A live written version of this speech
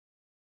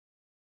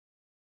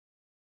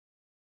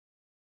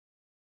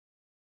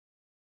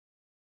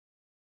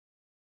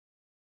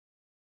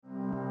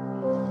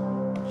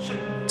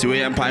To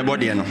Empire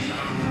body, no.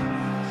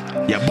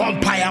 Ya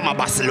Bompire, my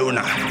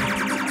Barcelona.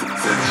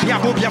 Ya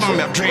Bobia, my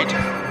Madrid.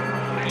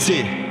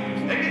 See.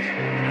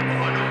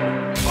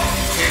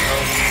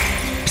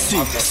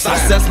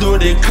 Success no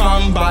they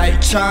come by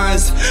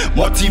chance.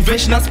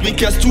 Motivational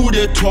speakers do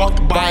they talk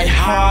by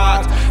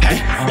heart.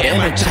 Hey,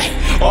 my try.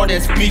 All the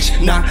speech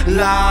nah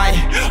lie.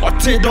 Or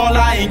 $10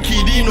 in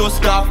kiddie no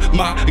stuff,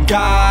 my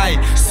guy.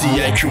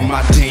 See I you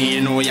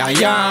Martin no ya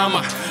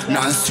yama.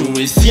 Nansu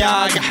is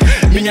yaga.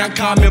 Me ya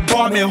come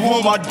bomb me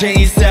home or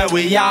day say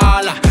we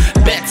yala.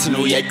 Bet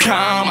no ya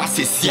come. I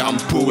see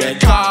shampoo e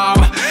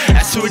come.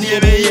 As soon as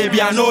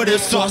you know the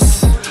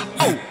sauce.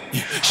 Oh,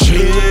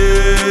 shit.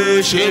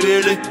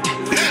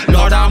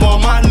 Lord, I'm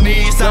on my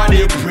knees and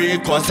I pray,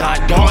 cause I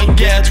don't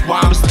get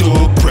what I'm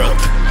still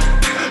broke.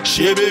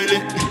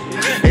 Shibili.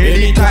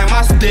 Anytime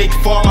I stake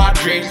for my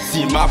dreams,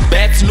 see my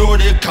bets know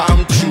they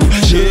come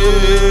true.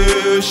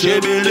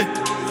 Shibili.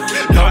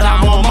 Lord,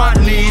 I'm on my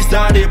knees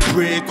and I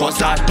pray,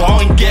 cause I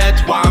don't get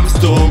what I'm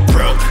still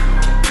broke.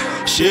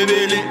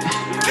 Shibili.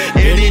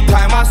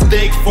 Anytime I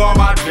stake for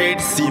my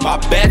dreams, see my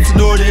bets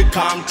know they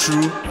come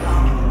true.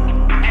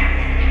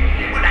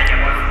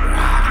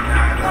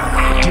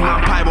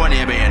 My pipe on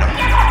here, man.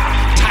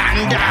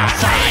 Tanda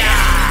fire.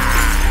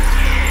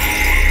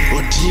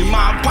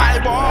 My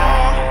pipe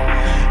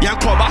on. Yan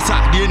Kumasi,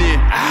 Dini.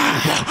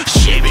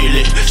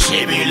 Shibili.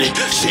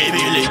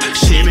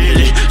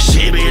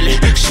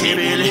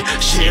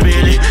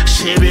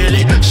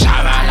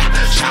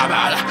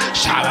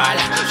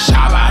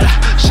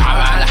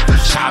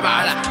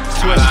 Shabala.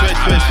 Switch.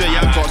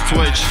 Yan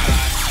switch.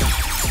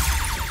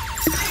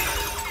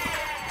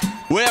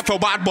 Where for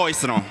bad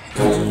boys now?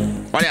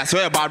 What I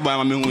swear bad boy,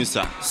 I'm a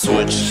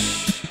switch.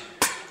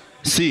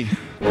 See.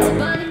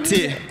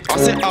 I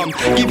say,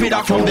 give it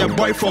up from the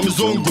boy from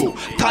Zongo.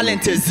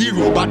 Talent is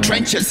zero, but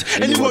trenches.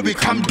 Anywhere we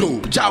come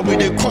do, ja with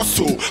the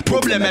cosso.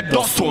 Problem at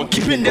Dosso.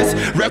 Keeping this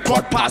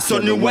record pass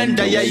on the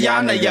window.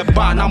 Yana ya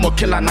ban, I'm a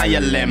killer na ya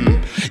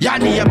lem.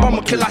 Yani ya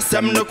bomb killer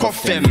sem no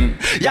coffin.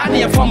 Yani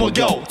ya farmer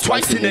girl,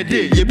 twice in a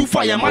day. You do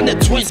fire man the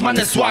twins, man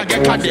the swag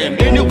academ.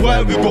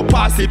 Anywhere we go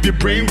past, it be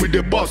praying with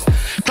the boss.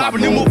 Club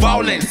no more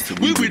violence,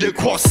 we with the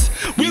cross.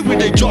 We with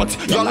the judge,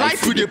 your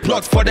life with the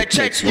plot. For the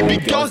church, it be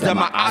girls that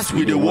my ass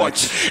with the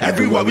watch.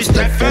 Everywhere we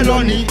step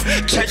felony,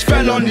 church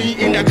felony,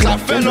 in the club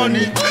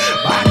felony.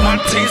 Bad man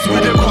things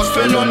with the cross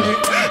felony,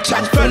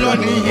 church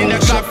felony, in the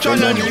club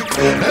felony.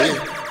 Hey.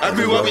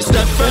 Everywhere we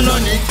step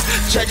felony,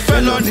 church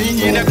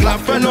felony, in the club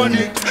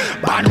felony.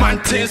 Bad man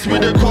things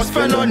with the cross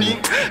felony,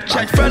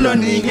 church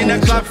felony, in the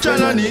club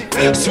felony.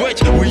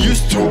 Switch, we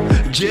used to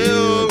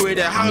jail with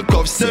the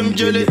handcuffs, some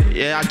jelly.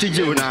 Yeah, I teach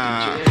you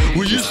now.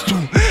 We used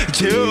to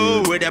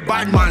jail with the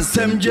bad man,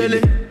 some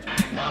jelly.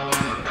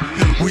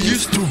 We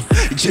used to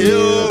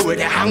jail with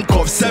the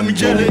handcuffs, some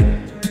jelly.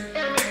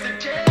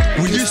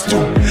 We used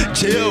to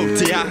jail,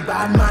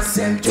 bad man,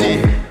 some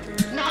jelly.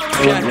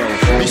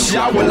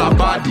 Mishia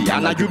OL'LADY,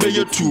 and I give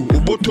you two.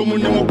 Ubotomu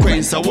nemo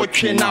kwensa,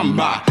 watch your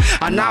number.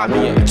 And now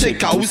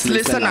check out who's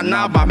listen and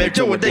now, but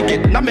major what they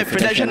get. Now me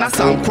federation as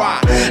some qua.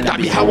 That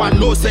be how I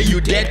know say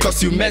you dead,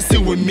 cause you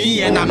messing with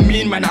me. And I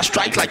mean when I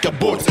strike like a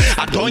boat.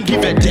 I don't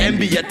give a damn,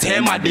 be a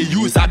term I they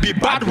use. I be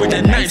bad with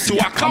a knife, so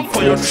I come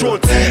for your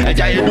throat. And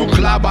I do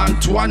club and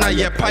Tuana,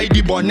 ye pie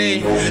di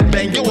bonnet.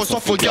 Benga was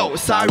off for girl,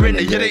 siren,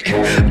 a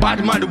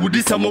bad man would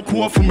this some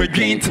more from a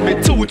gain to me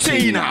to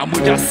chain. I'm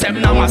with just 7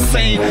 now, I'm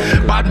saying.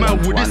 Bad man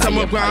would this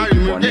some ground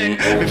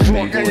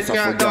before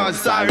getting down,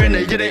 siren, a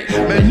yet.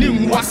 My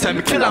name was a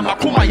killer,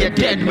 Makuma, you're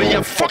dead, when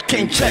you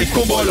fucking check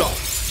Kobolo.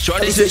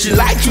 Shorty says she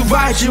like to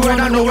vibe, she when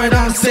I know when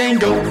I'm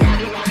single.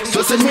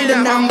 So send me the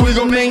number, we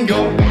go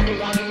mingle.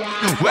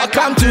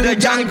 Welcome to the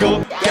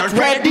jungle, get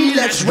ready,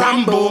 let's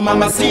rumble.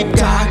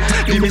 Mamacita,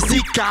 give me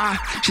sika.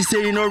 She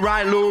say you know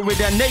right low with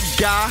a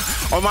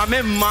nigga. On my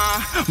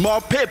mema,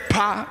 more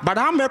paper. But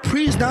I'm a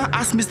prisoner,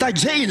 ask Mr.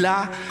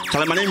 Jailer.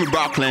 Tell him my name is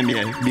Braclem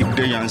here, big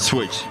day and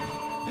switch.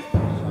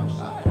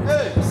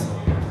 Hey,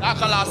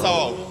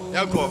 Akalaso,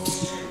 Yako.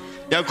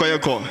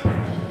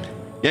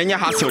 Yenya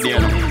hustle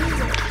there.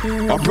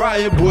 A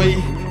bright boy,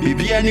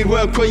 be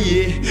anywhere for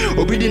ye.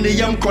 Obedient the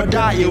young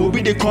Kodaye, will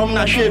be the come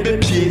na shebe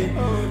pie.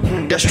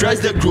 The stress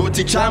they grow,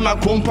 teach I'm a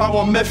compound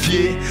on me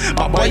fie.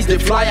 My boys they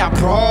fly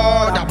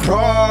abroad.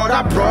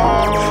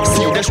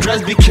 See the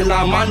stress be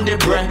killer man they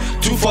bread.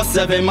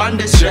 247 man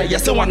they share.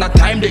 Yes, so when the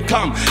time they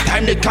come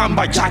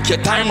by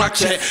jacket, time I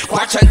check.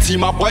 Watch and see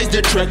my boys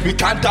they trek. We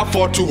can't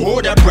afford to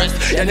hold their breath.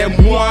 And then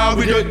more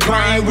we don't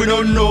grind, we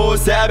don't know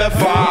Zebe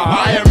far.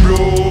 I am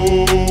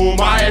low,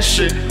 my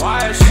shit.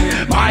 I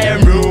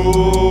am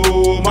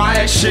low,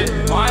 my shit.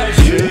 I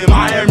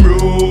am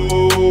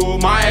low,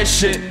 my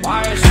shit.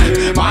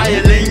 My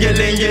lingy,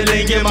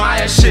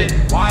 my shit.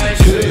 I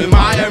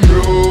am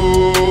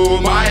bro,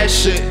 my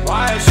shit.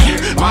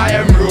 I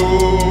am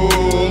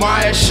bro,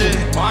 my shit.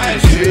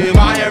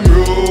 I am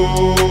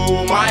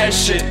bro, my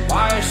shit.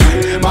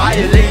 My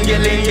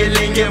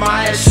lingy,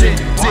 my shit.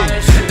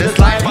 This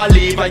life I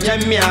live, I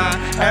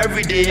jamia.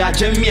 Every day I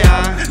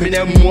jamia. Me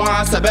ne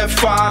moi, sabe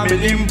fa, me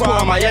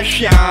limpo, my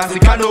yesha. Si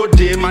kano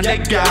day, my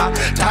nigga.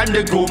 Time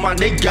to go, my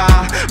nigga.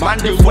 Man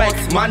they work,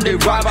 man they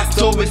rap.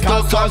 So it's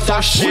not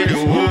so shit.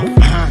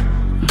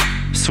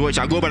 Switch,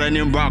 I go by the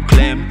name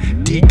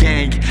Braclem,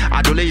 D-Gang.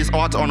 I do lay his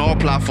art on all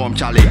platforms,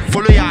 Charlie.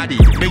 Follow Yardie,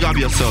 big up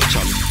yourself,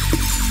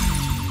 Charlie.